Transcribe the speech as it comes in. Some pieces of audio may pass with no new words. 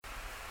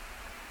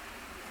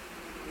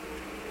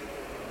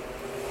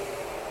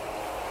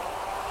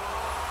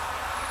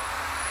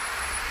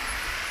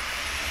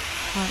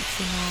Heartz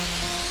In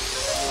Autumn.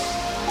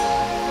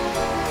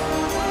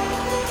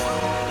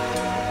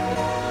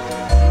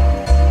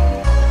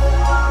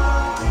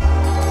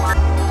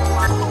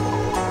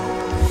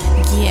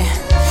 Yeah,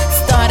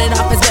 started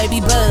off as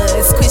baby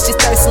buzz, quenched his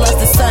thirst, lost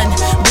the sun.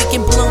 We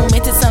can bloom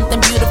into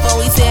something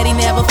beautiful. He said he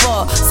never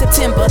fall.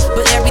 September,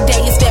 but every day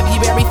is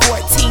February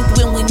 14th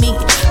when we meet.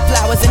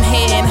 Flowers in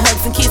hand,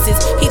 hugs and kisses.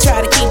 He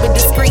tried to keep it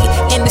discreet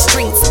in the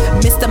streets,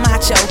 Mr.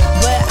 Macho,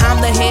 but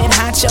I'm the head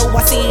honcho.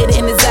 I see it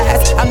in his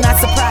eyes. I'm not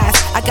surprised.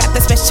 I got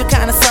that special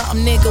kind of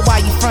something, nigga. Why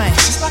you front?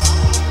 She's like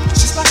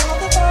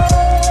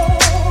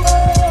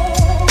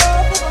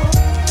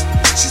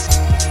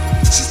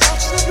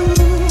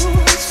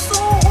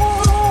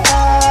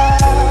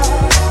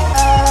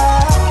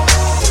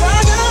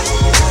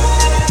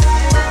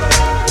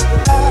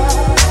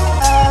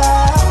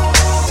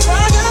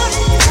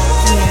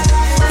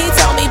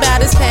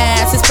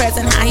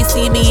how he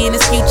see me in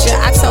his future.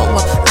 I told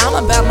her I'm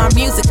about my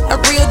music, a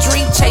real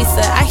dream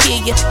chaser. I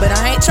hear you, but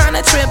I ain't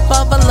tryna trip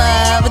over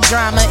love,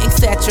 drama,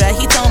 etc.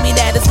 He told me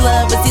that his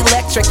love is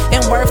electric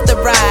and worth the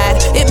ride.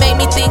 It made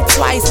me think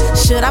twice.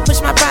 Should I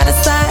push my pride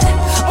aside,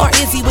 or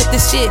is he with the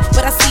shit?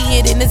 But I see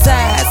it in his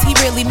eyes. He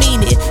really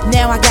mean it.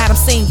 Now I got him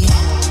singing.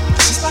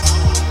 She's like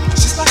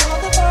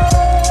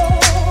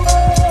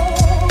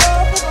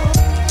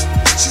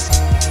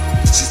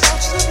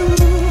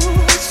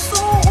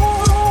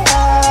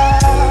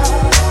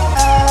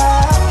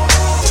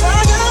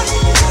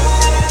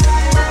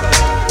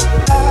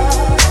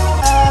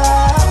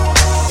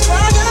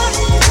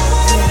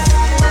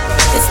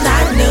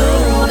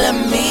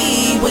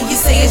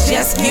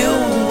just you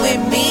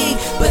and me,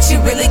 but you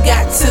really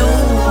got 2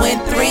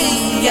 and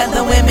 3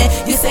 other women.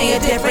 You say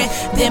you're different,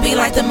 then be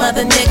like the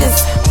mother niggas.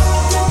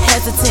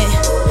 Hesitant,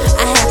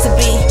 I had to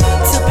be,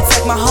 to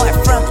protect my heart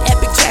from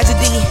epic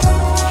tragedy.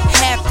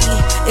 Happy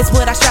is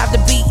what I strive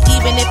to be,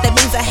 even if that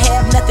means I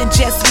have nothing,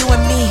 just you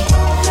and me.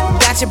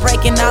 Got you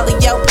breaking all of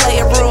your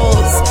player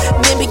rules.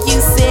 Remember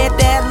you said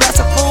that lots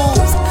of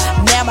fools.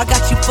 Now I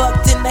got you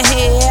fucked in the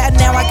head.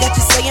 Now I got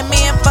you saying,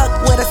 man, fuck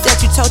what I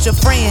said you told your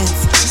friends.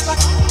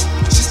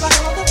 She's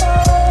like